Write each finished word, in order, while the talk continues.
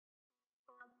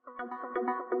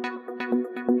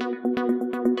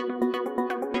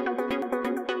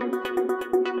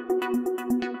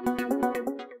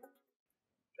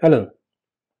Hello,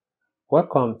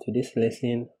 welcome to this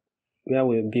lesson where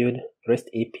we build REST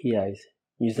APIs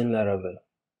using Laravel.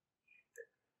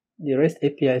 The REST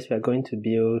APIs we are going to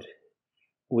build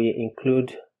will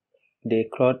include the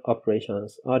CRUD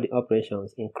operations, all the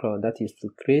operations in CRUD, that is to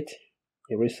create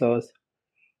a resource,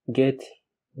 get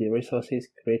the resources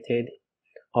created,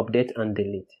 update and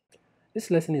delete. This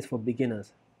lesson is for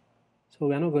beginners, so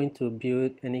we are not going to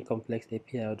build any complex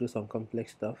API or do some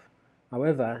complex stuff.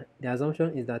 However, the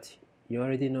assumption is that you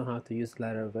already know how to use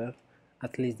Laravel,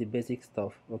 at least the basic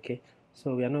stuff, okay?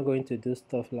 So we are not going to do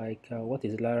stuff like what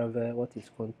is Laravel, what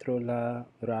is controller,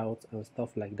 route, and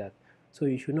stuff like that. So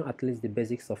you should know at least the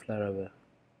basics of Laravel,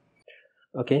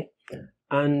 okay?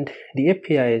 And the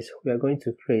APIs we are going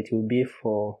to create will be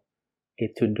for a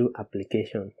to-do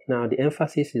application. Now, the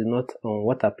emphasis is not on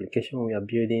what application we are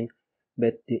building,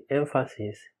 but the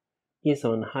emphasis is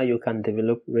on how you can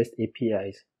develop REST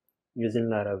APIs using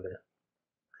Laravel.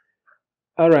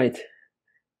 Alright,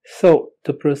 so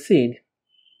to proceed,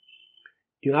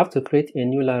 you have to create a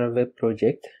new Laravel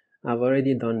project. I've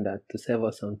already done that to save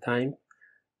us some time.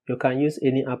 You can use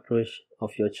any approach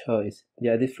of your choice.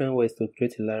 There are different ways to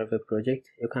create a Laravel project.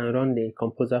 You can run the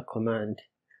composer command,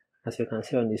 as you can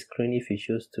see on the screen, if you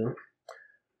choose to.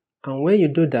 And when you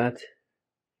do that,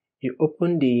 you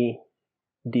open the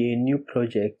new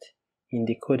project in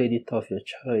the code editor of your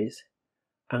choice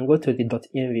and go to the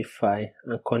 .env file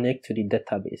and connect to the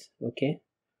database, okay?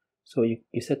 So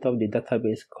you set up the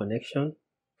database connection,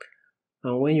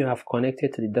 and when you have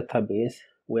connected to the database,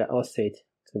 we are all set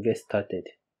to get started.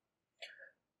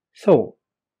 So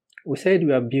we said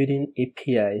we are building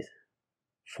APIs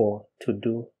for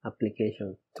to-do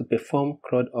application to perform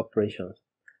CRUD operations.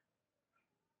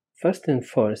 First and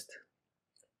first,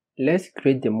 let's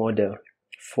create the model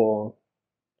for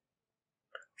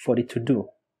the to-do.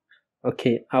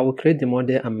 Okay, I will create the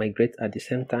model and migrate at the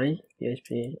same time.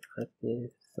 PHP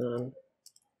artisan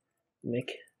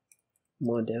make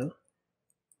model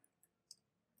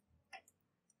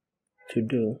to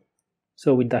do.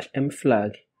 So with -m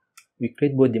flag, we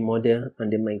create both the model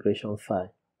and the migration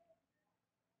file.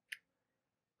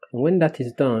 And when that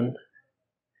is done,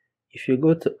 if you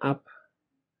go to app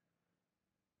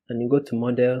and you go to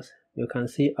models, you can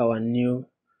see our new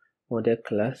model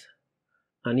class.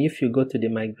 And if you go to the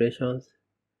migrations,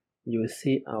 you will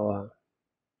see our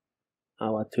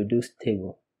to-dos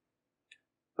table.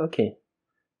 Okay,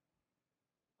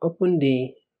 open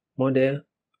the model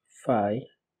file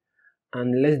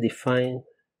and let's define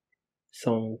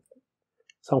some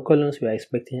columns we are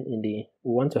expecting we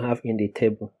want to have in the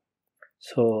table.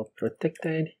 So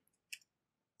protected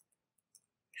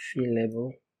field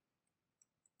label,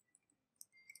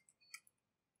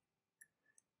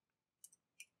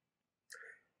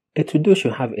 a to-do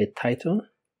should have a title,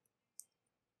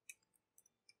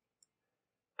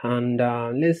 and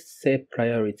let's say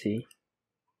priority,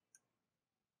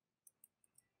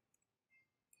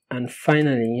 and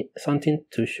finally something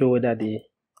to show that the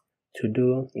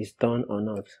to-do is done or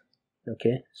not.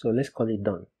 Okay, so let's call it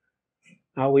done.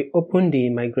 I will open the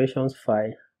migrations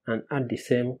file and add the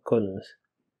same columns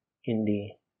in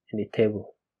the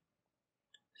table.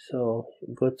 So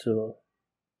go to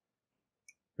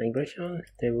migration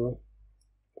table,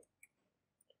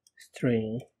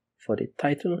 string for the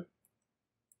title,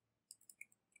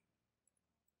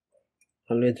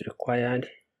 always required,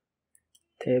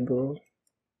 table,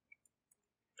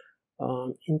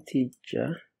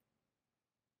 integer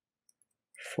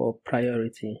for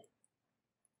priority,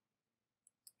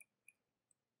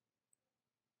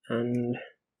 and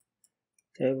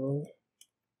table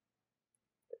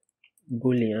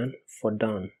boolean for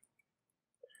done.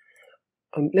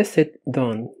 Let's set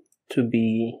done to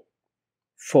be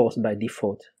false by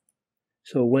default.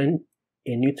 So when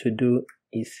a new to-do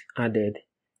is added,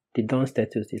 the done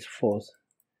status is false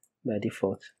by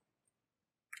default.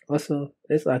 Also,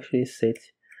 let's actually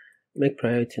make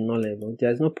priority nullable.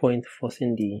 There's no point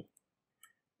forcing the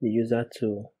user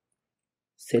to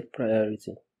set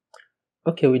priority.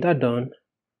 Okay, with that done,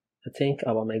 I think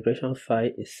our migration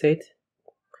file is set.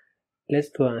 Let's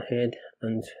go ahead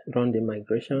and run the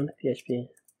migration. PHP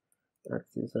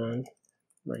artisan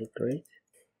migrate.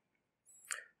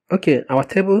 Okay, our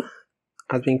table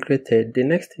has been created. The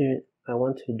next thing I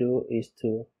want to do is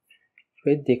to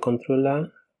create the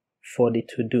controller for the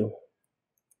to-do.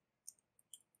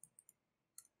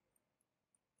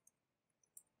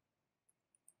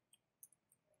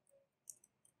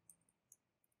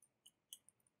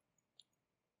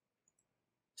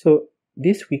 So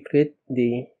this will create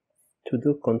the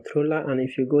to-do controller, and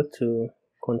if you go to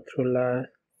controller,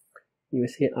 you will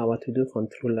see our to-do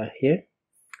controller here.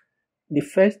 The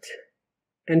first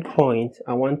endpoint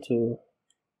I want to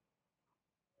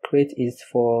create is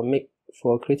for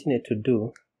creating a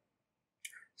to-do.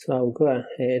 So I'll go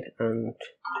ahead and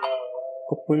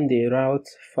open the route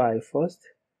file first.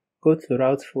 Go to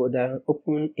route folder,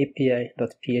 open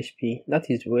api.php. That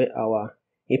is where our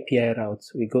API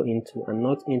routes will go into, and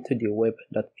not into the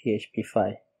web.php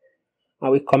file. I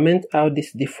will comment out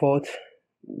this default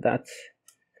that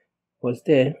was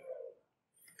there,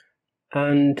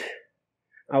 and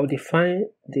I'll define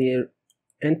the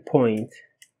endpoint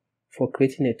for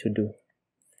creating a to-do.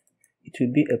 It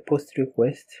will be a post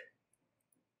request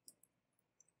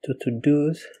to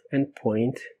to-dos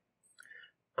endpoint,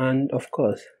 and of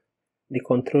course the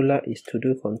controller is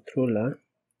to-do controller.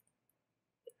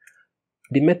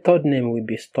 The method name will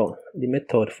be store, the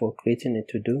method for creating a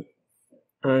to-do,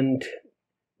 and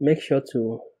make sure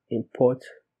to import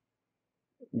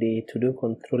the to-do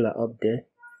controller up there.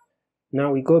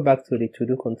 Now we go back to the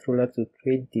to-do controller to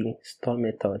create the store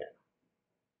method.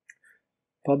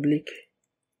 Public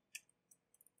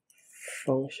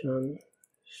function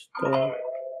store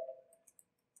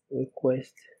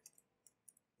request.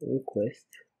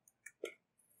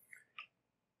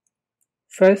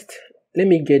 First, let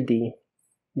me get the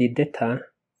data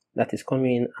that is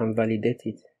coming in and validate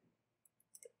it.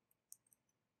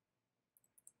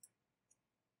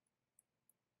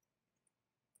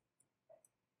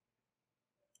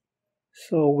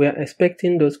 So we are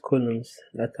expecting those columns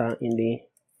that are in the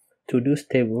to-dos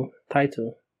table.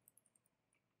 Title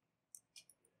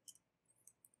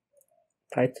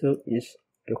is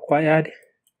required.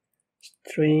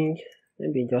 String,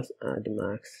 maybe just add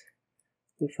max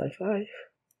 255.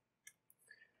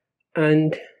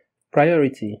 And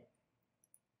priority.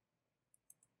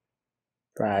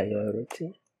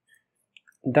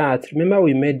 That, remember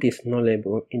we made this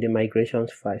nullable in the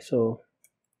migrations file, so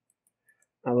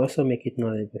I'll also make it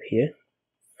nullable here,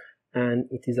 and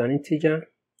it is an integer.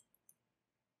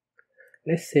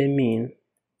 Let's say min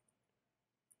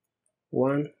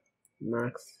 1,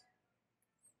 max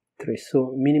 3.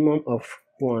 So minimum of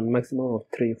 1, maximum of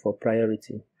 3 for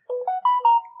priority.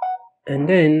 And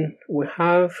then we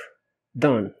have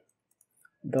done.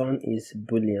 Done is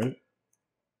boolean.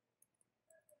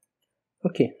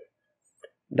 Okay,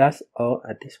 that's all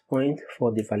at this point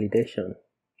for the validation.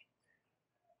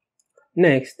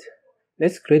 Next,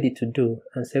 let's create the to-do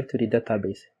and save to the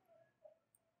database.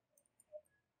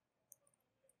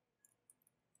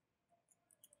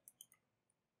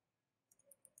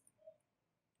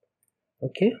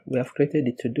 Okay, we have created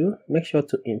the to-do. Make sure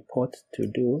to import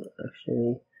to-do.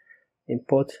 Actually,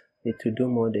 import the to-do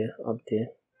model up there.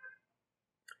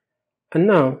 And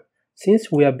now,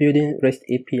 since we are building REST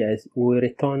APIs, we will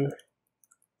return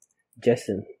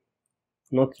JSON,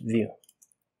 not view.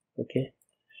 Okay,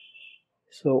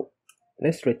 so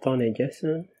let's return a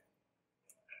JSON.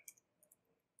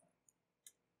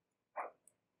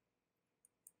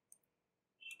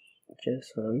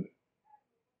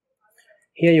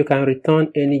 Here you can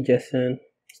return any JSON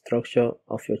structure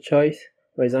of your choice.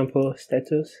 For example,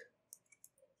 status,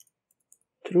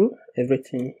 true,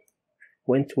 everything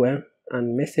went well,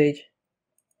 and message,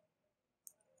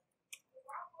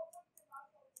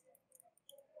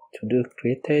 to-do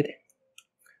created,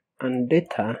 and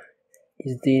data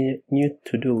is the new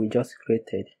to-do we just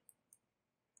created.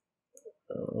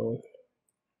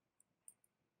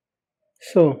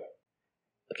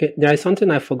 Okay, there is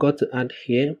something I forgot to add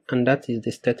here, and that is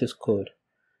the status code.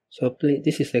 So please,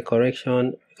 this is a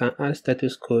correction. You can add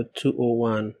status code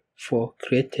 201 for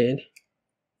created.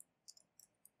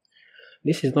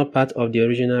 This is not part of the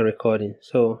original recording,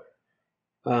 so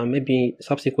maybe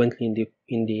subsequently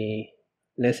in the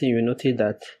lesson you notice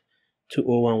that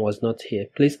 201 was not here.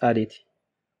 Please add it.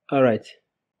 Alright,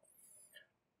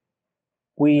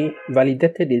 we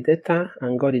validated the data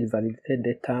and got it validated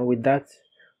data. With that,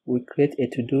 we create a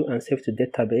to-do and save to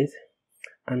database,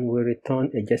 and we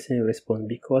return a JSON response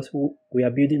because we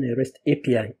are building a REST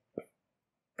API.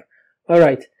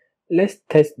 Alright, let's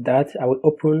test that. I will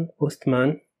open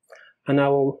Postman and I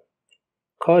will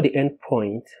call the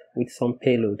endpoint with some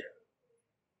payload.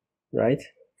 Right?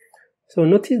 So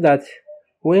notice that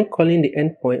when calling the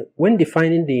endpoint, when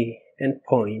defining the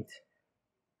endpoint,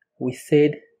 we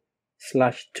said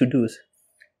 /todos,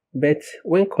 but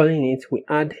when calling it, we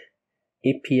add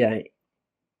API,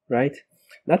 right?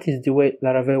 That is the way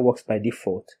Laravel works by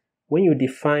default. When you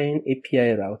define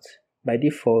API routes, by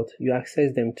default, you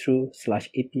access them through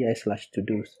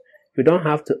 /API/todos. You don't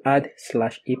have to add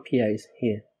 /APIs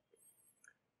here.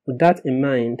 With that in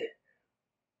mind,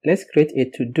 Let's create a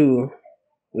to-do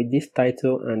with this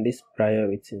title and this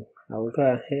priority. I will go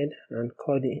ahead and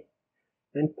call the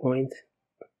endpoint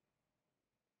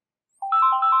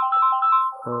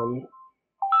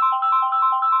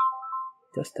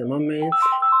just a moment.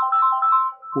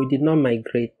 We did not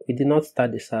migrate, we did not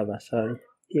start the server, sorry.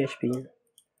 PHP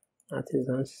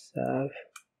artisan serve.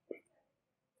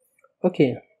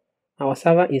 Okay, our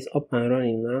server is up and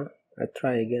running now. I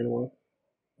try again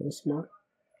once more.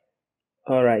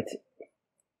 Alright,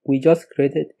 we just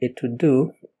created a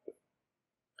to-do.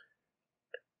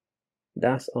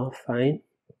 That's all fine.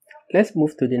 Let's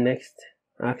move to the next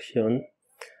action.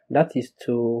 That is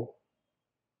to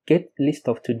get list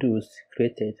of to-dos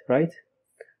created, right?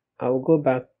 I will go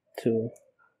back to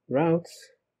routes,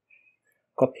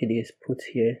 copy this, put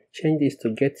here, change this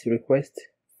to get request,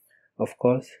 of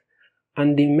course,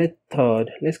 and the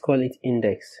method, let's call it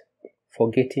index,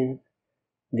 for getting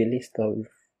the list of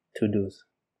to-dos.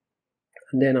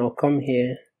 And then I'll come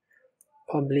here,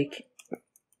 public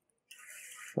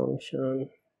function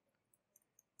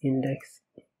index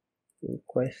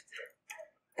request,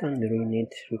 and we need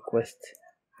request.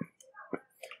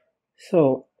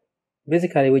 So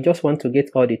basically we just want to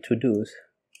get all the to-dos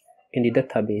in the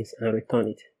database and return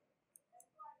it.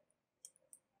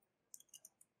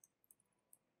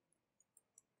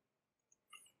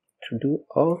 To do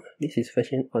all, this is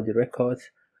fetching all the records,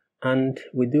 and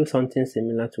we do something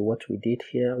similar to what we did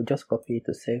here. We just copy it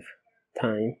to save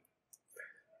time.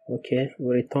 Okay,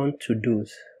 we return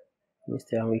to-dos.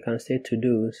 Instead, we can say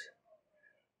to-dos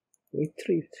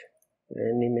retrieved.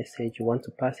 Any message you want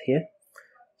to pass here.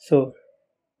 So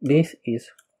this is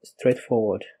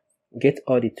straightforward. Get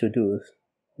all the to-dos,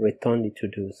 return the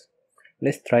to-dos.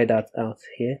 Let's try that out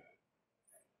here.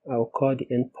 I'll call the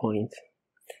endpoint.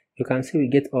 You can see we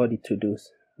get all the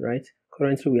to-dos, right?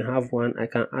 Currently we have one. I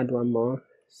can add one more,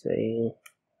 saying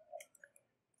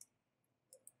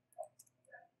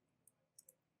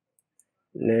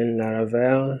learn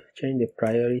Laravel, change the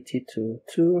priority to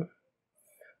 2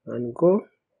 and go.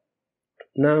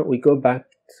 Now we go back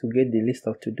to get the list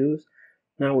of to-dos.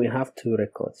 Now we have 2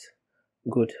 records.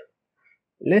 Good.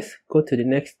 Let's go to the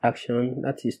next action,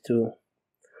 that is to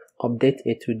update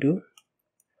a to-do.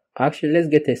 Actually, let's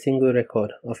get a single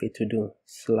record of a to-do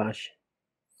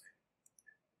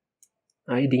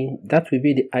 /ID. That will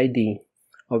be the ID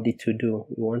of the to-do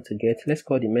we want to get. Let's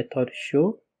call the method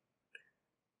show.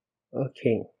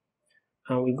 Okay,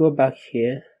 and we go back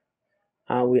here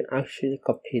and we actually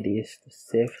copy this to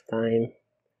save time,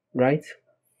 right?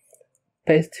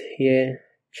 Paste here,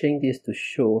 change this to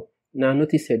show. Now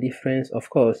notice a difference. Of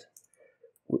course,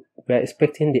 we are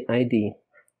expecting the ID,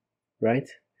 right?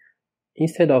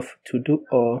 Instead of to do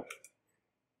all,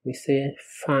 we say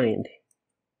find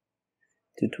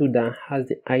to do that has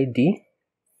the ID.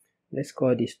 Let's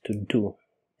call this to do.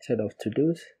 Instead of to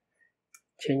do's,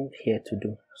 change here to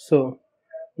do. So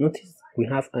notice we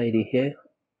have ID here.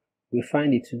 We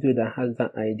find it to do that has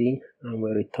that ID and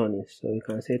we return it. So we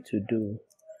can say to do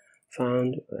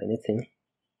found or anything.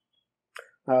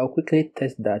 I'll quickly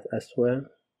test that as well.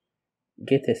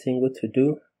 Get a single to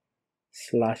do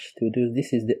 /to do.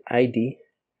 This is the ID.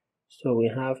 So we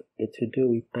have a to do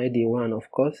with ID 1,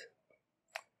 of course.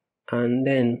 And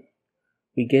then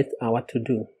we get our to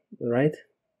do, right?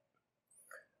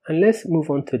 And let's move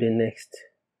on to the next.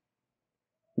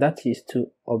 That is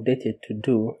to update a to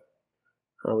do.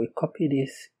 And we copy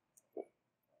this,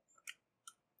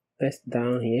 paste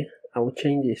down here. I will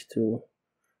change this to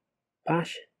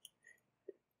pash.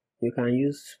 You can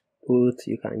use put,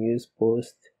 you can use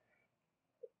post.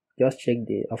 Just check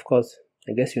of course,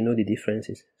 I guess you know the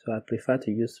differences. So I prefer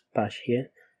to use pash here.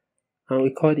 And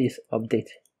we call this update.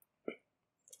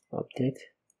 Update.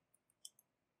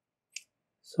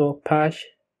 So pash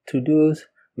to-dos,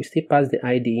 we still pass the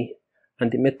ID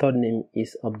and the method name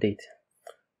is update.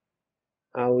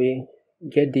 I will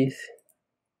get this,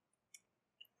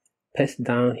 paste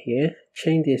down here,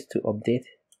 change this to update.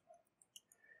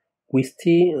 We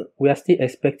are still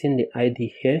expecting the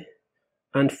ID here,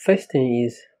 and first thing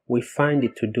is we find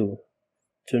it to do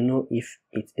to know if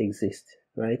it exists,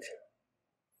 right?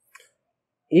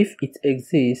 If it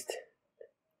exists,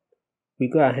 we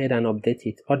go ahead and update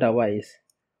it. Otherwise,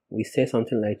 we say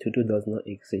something like to do does not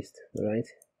exist, right?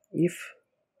 If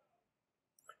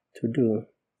to do,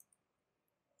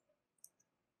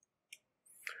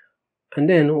 and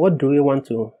then what do we want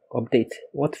to update?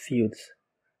 What fields?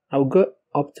 I'll go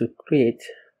up to create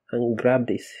and grab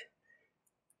this.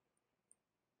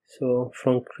 So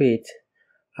from create,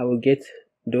 I will get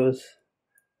the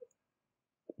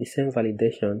same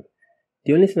validation.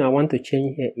 The only thing I want to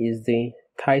change here is the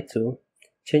title.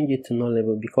 change it to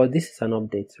nullable because this is an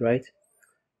update, right?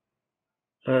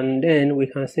 And then we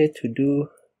can say to do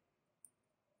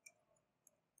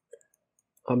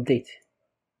update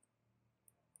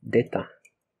data.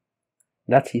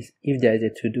 That is if there is a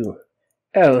to do.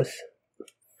 Else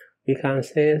we can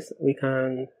say we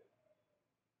can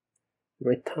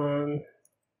return.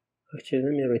 Actually,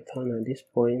 let me return at this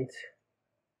point.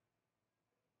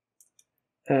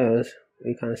 Else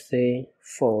we can say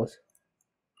false,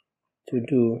 to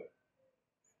do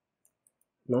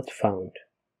not found,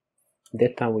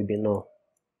 data will be null.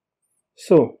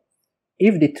 So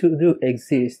if the to do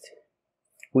exists,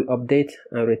 we update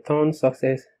and return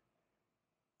success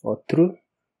or true,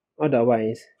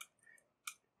 otherwise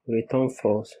return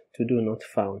false, to do not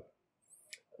found.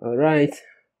 Alright,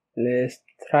 let's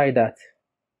try that.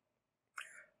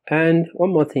 And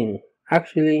one more thing,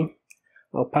 actually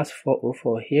I'll pass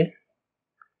 404 here.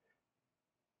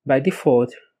 By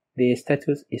default the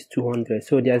status is 200,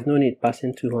 so there's no need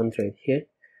passing 200 here.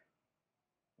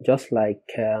 Just like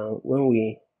when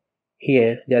we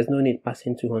here, there's no need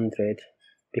passing 200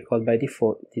 because by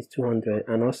default it is 200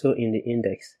 and also in the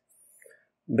index.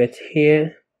 But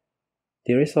here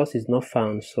the resource is not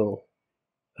found, so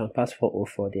I can pass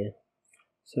 404 there.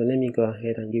 So let me go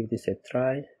ahead and give this a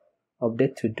try.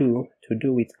 Update to do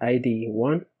with ID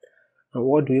 1. And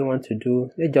what do we want to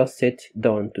do? Let's just set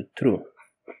done to true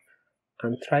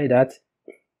and try that.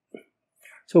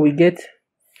 So we get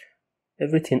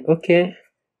everything okay,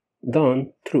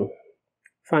 done, true.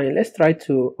 Fine, let's try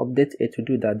to update a to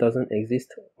do that doesn't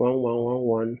exist,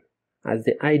 1111 as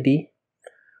the ID.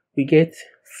 We get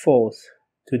false,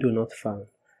 to do not found.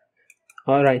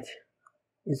 Alright,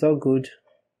 it's all good.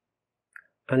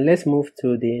 And let's move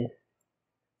to the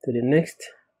next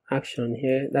action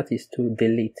here, that is to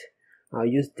delete. I'll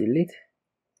use delete,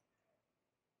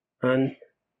 and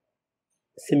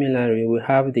similarly we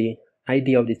have the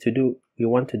ID of the to do we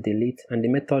want to delete and the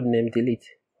method name delete.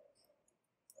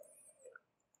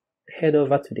 Head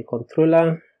over to the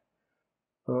controller.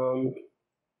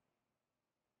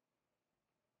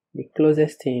 The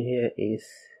closest thing here is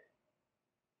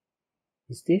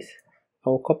this.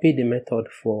 I'll copy the method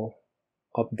for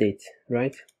update,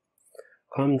 right?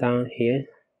 Come down here,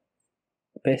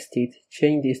 paste it,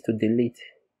 change this to delete.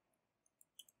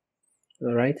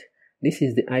 Alright, this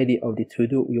is the ID of the to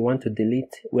do we want to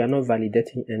delete. We are not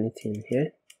validating anything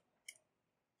here.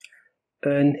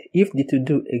 And if the to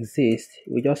do exists,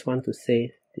 we just want to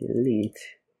say delete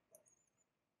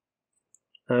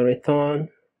and return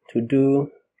to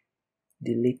do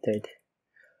deleted,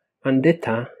 and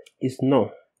data is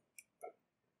null.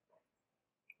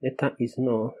 Data is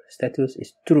null, status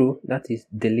is true, that is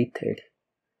deleted,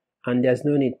 and there's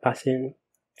no need passing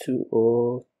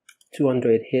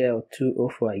 200 here or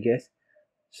 204, I guess.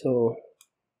 So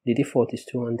the default is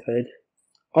 200.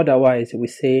 Otherwise we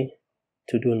say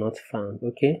to do not found.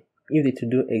 Okay, if the to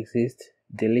do exists,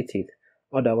 delete it,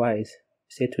 otherwise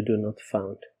say to do not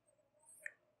found.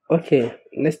 Okay,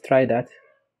 let's try that.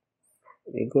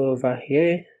 We go over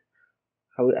here.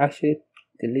 I will actually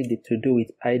delete the to do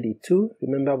with ID 2.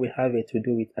 Remember we have a to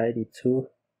do with ID 2.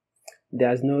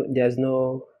 There's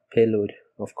no payload,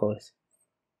 of course,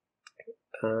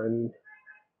 and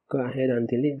go ahead and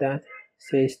delete that.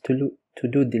 Says to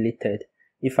do deleted.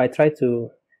 If I try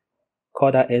to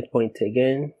call that endpoint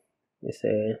again, it's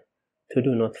a to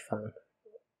do not found.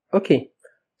 Okay,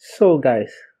 so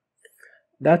guys,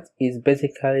 that is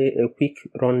basically a quick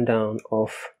rundown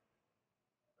of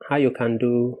how you can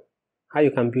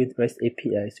build REST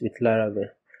APIs with Laravel.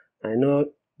 I know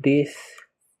this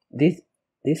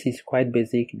is quite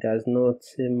basic, there's not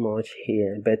much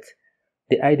here, but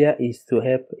the idea is to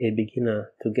help a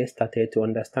beginner to get started, to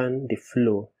understand the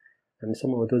flow and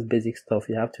some of those basic stuff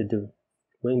you have to do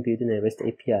when building a REST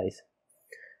APIs.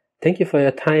 Thank you for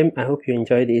your time. I hope you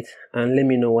enjoyed it, and let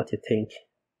me know what you think.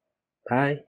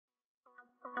 Bye.